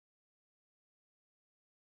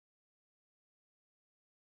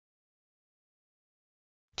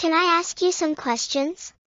Can I ask you some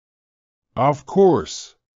questions? Of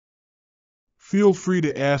course. Feel free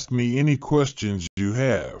to ask me any questions you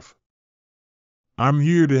have. I'm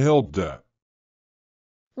here to help.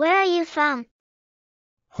 Where are you from?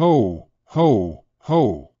 Ho, ho,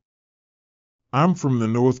 ho. I'm from the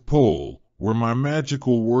North Pole, where my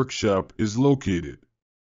magical workshop is located.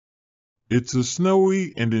 It's a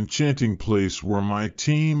snowy and enchanting place where my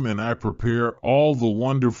team and I prepare all the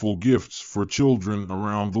wonderful gifts for children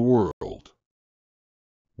around the world.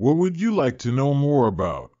 What would you like to know more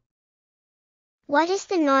about? What is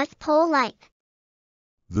the North Pole like?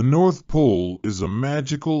 The North Pole is a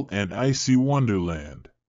magical and icy wonderland.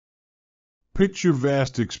 Picture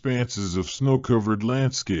vast expanses of snow-covered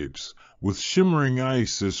landscapes, with shimmering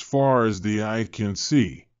ice as far as the eye can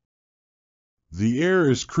see. The air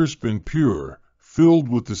is crisp and pure, filled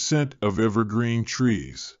with the scent of evergreen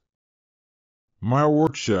trees. My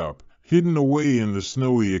workshop, hidden away in the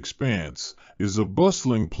snowy expanse, is a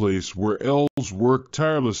bustling place where elves work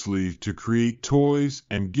tirelessly to create toys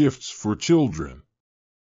and gifts for children.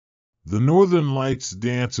 The northern lights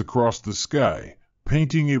dance across the sky,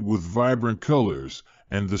 painting it with vibrant colors,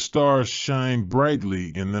 and the stars shine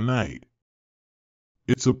brightly in the night.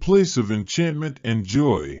 It's a place of enchantment and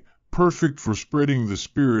joy, perfect for spreading the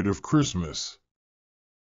spirit of Christmas.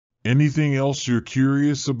 Anything else you're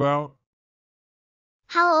curious about?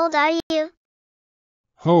 How old are you?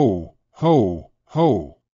 Ho, ho,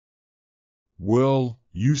 ho. Well,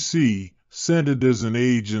 you see, Santa doesn't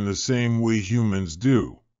age in the same way humans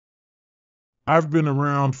do. I've been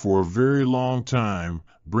around for a very long time,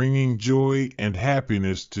 bringing joy and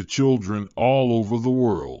happiness to children all over the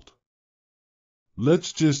world.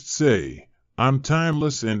 Let's just say, I'm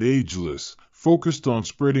timeless and ageless, focused on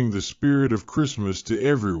spreading the spirit of Christmas to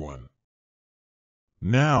everyone.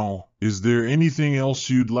 Now, is there anything else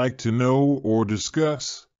you'd like to know or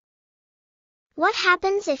discuss? What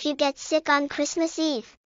happens if you get sick on Christmas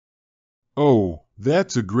Eve? Oh,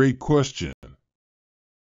 that's a great question.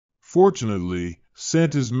 Fortunately,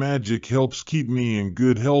 Santa's magic helps keep me in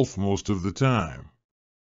good health most of the time.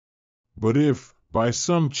 But if, by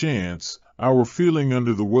some chance, I were feeling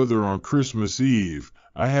under the weather on Christmas Eve,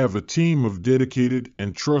 I have a team of dedicated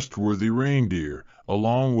and trustworthy reindeer,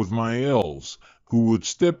 along with my elves, who would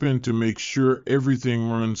step in to make sure everything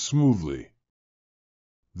runs smoothly.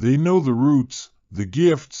 They know the roots, the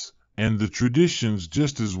gifts, and the traditions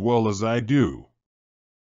just as well as I do.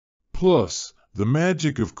 Plus, the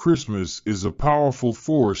magic of Christmas is a powerful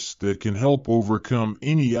force that can help overcome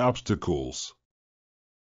any obstacles.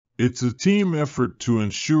 It's a team effort to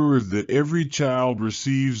ensure that every child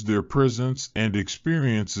receives their presents and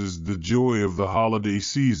experiences the joy of the holiday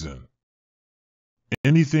season.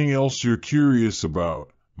 Anything else you're curious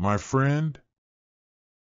about, my friend?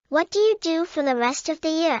 What do you do for the rest of the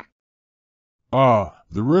year? The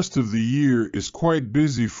rest of the year is quite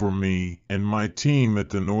busy for me and my team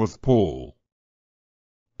at the North Pole.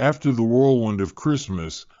 After the whirlwind of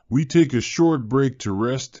Christmas, we take a short break to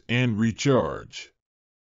rest and recharge.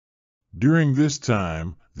 During this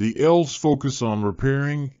time, the elves focus on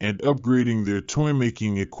repairing and upgrading their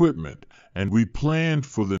toy-making equipment, and we plan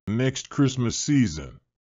for the next Christmas season.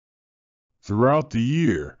 Throughout the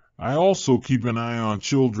year, I also keep an eye on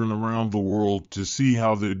children around the world to see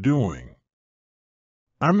how they're doing.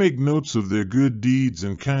 I make notes of their good deeds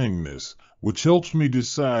and kindness, which helps me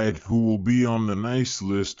decide who will be on the nice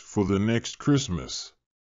list for the next Christmas.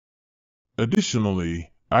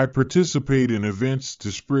 Additionally, I participate in events to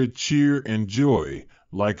spread cheer and joy,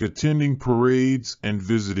 like attending parades and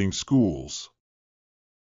visiting schools.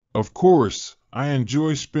 Of course, I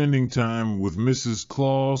enjoy spending time with Mrs.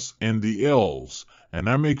 Claus and the elves, and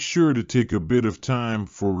I make sure to take a bit of time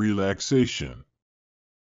for relaxation.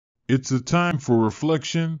 It's a time for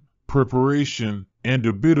reflection, preparation, and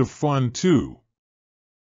a bit of fun too.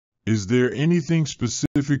 Is there anything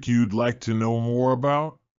specific you'd like to know more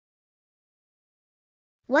about?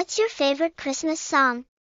 What's your favorite Christmas song?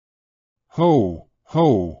 Ho,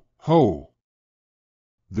 ho, ho.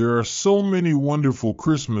 There are so many wonderful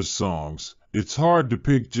Christmas songs, it's hard to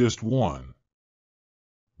pick just one.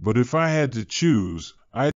 But if I had to choose,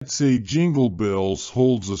 I'd say Jingle Bells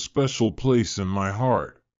holds a special place in my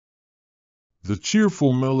heart. The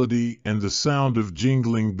cheerful melody and the sound of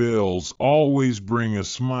jingling bells always bring a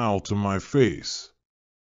smile to my face.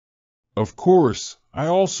 Of course, I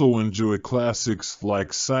also enjoy classics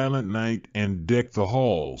like Silent Night and Deck the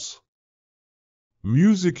Halls.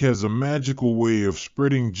 Music has a magical way of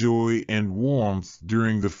spreading joy and warmth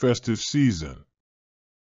during the festive season.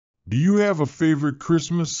 Do you have a favorite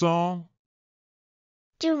Christmas song?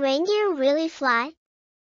 Do reindeer really fly?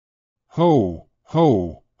 Ho,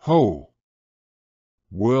 ho, Ho!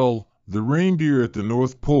 Well, the reindeer at the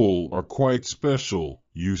North Pole are quite special,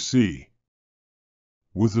 you see.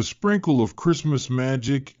 With a sprinkle of Christmas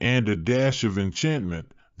magic and a dash of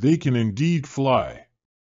enchantment, they can indeed fly.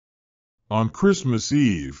 On Christmas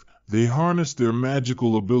Eve, they harness their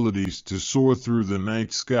magical abilities to soar through the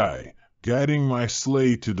night sky, guiding my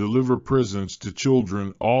sleigh to deliver presents to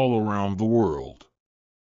children all around the world.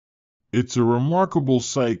 It's a remarkable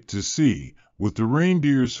sight to see, with the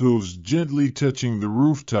reindeer's hooves gently touching the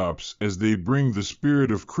rooftops as they bring the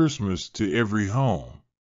spirit of Christmas to every home.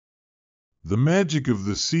 The magic of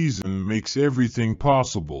the season makes everything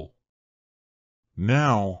possible.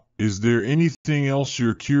 Now, is there anything else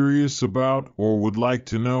you're curious about or would like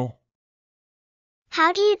to know?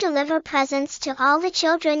 How do you deliver presents to all the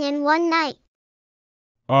children in one night?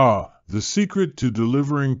 The secret to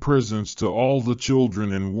delivering presents to all the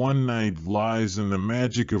children in one night lies in the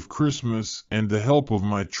magic of Christmas and the help of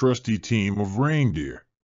my trusty team of reindeer.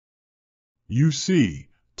 You see,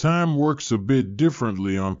 time works a bit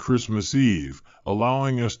differently on Christmas Eve,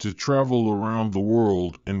 allowing us to travel around the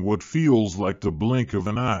world in what feels like the blink of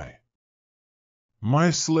an eye.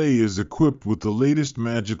 My sleigh is equipped with the latest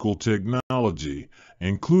magical technology,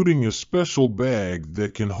 including a special bag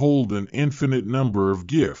that can hold an infinite number of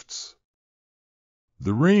gifts.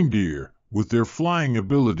 The reindeer, with their flying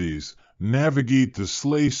abilities, navigate the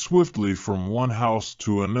sleigh swiftly from one house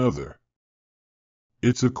to another.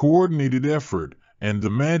 It's a coordinated effort, and the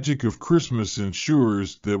magic of Christmas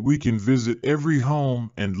ensures that we can visit every home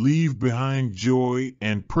and leave behind joy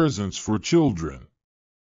and presents for children.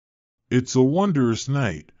 It's a wondrous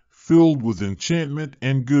night, filled with enchantment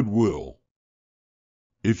and goodwill.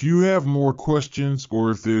 If you have more questions or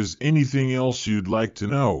if there's anything else you'd like to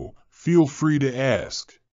know, feel free to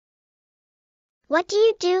ask. What do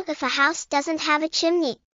you do if a house doesn't have a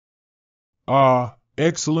chimney?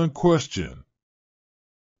 Excellent question.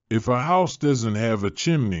 If a house doesn't have a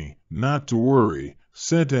chimney, not to worry,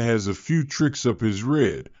 Santa has a few tricks up his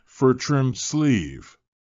red, fur-trimmed sleeve.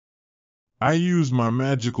 I use my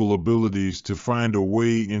magical abilities to find a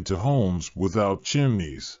way into homes without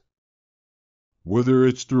chimneys. Whether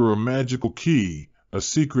it's through a magical key, a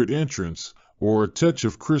secret entrance, or a touch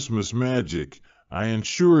of Christmas magic, I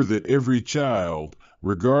ensure that every child,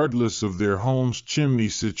 regardless of their home's chimney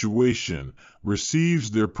situation,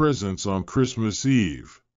 receives their presents on Christmas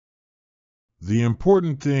Eve. The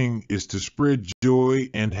important thing is to spread joy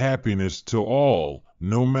and happiness to all,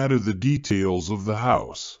 no matter the details of the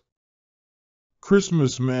house.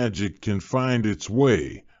 Christmas magic can find its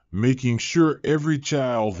way, making sure every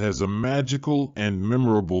child has a magical and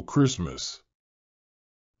memorable Christmas.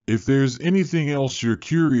 If there's anything else you're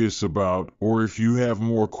curious about or if you have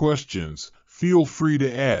more questions, feel free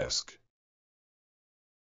to ask.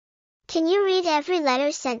 Can you read every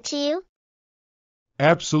letter sent to you?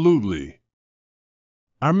 Absolutely.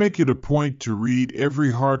 I make it a point to read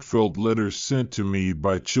every heartfelt letter sent to me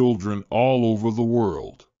by children all over the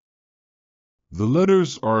world. The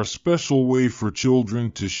letters are a special way for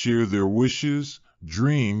children to share their wishes,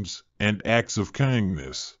 dreams, and acts of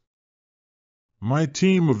kindness. My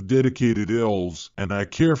team of dedicated elves and I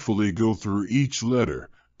carefully go through each letter,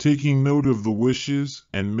 taking note of the wishes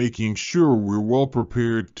and making sure we're well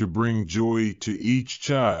prepared to bring joy to each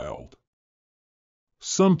child.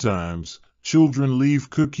 Sometimes, children leave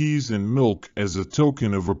cookies and milk as a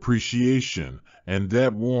token of appreciation, and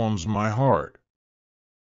that warms my heart.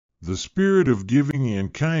 The spirit of giving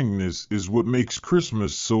and kindness is what makes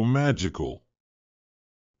Christmas so magical.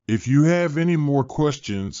 If you have any more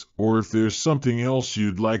questions or if there's something else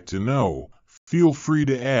you'd like to know, feel free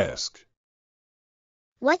to ask.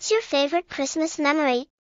 What's your favorite Christmas memory?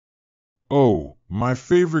 Oh, my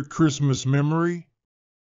favorite Christmas memory?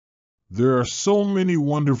 There are so many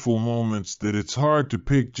wonderful moments that it's hard to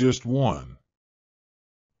pick just one.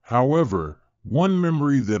 However, one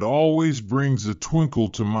memory that always brings a twinkle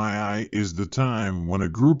to my eye is the time when a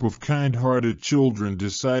group of kind-hearted children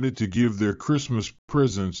decided to give their Christmas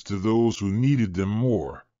presents to those who needed them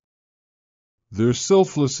more. Their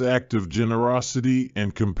selfless act of generosity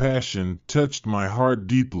and compassion touched my heart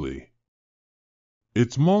deeply.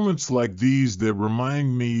 It's moments like these that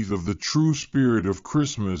remind me of the true spirit of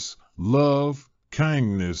Christmas, love,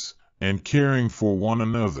 kindness, and caring for one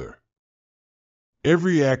another.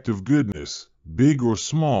 Every act of goodness, big or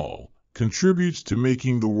small, contributes to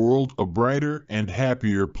making the world a brighter and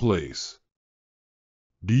happier place.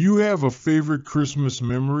 Do you have a favorite Christmas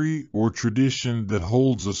memory or tradition that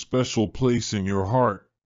holds a special place in your heart?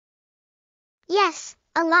 Yes,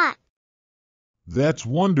 a lot. That's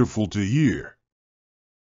wonderful to hear.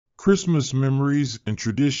 Christmas memories and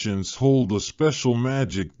traditions hold a special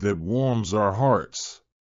magic that warms our hearts.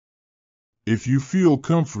 If you feel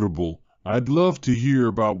comfortable, I'd love to hear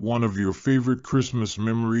about one of your favorite Christmas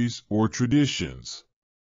memories or traditions.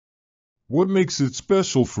 What makes it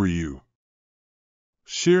special for you?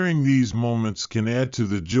 Sharing these moments can add to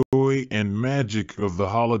the joy and magic of the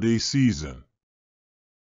holiday season.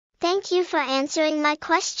 Thank you for answering my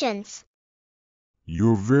questions.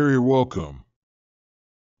 You're very welcome.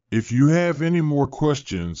 If you have any more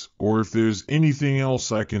questions or if there's anything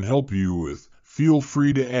else I can help you with, feel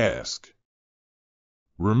free to ask.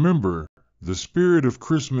 Remember, the spirit of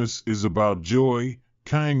Christmas is about joy,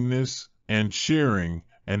 kindness, and sharing,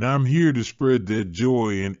 and I'm here to spread that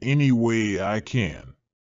joy in any way I can.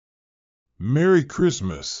 Merry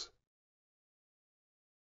Christmas!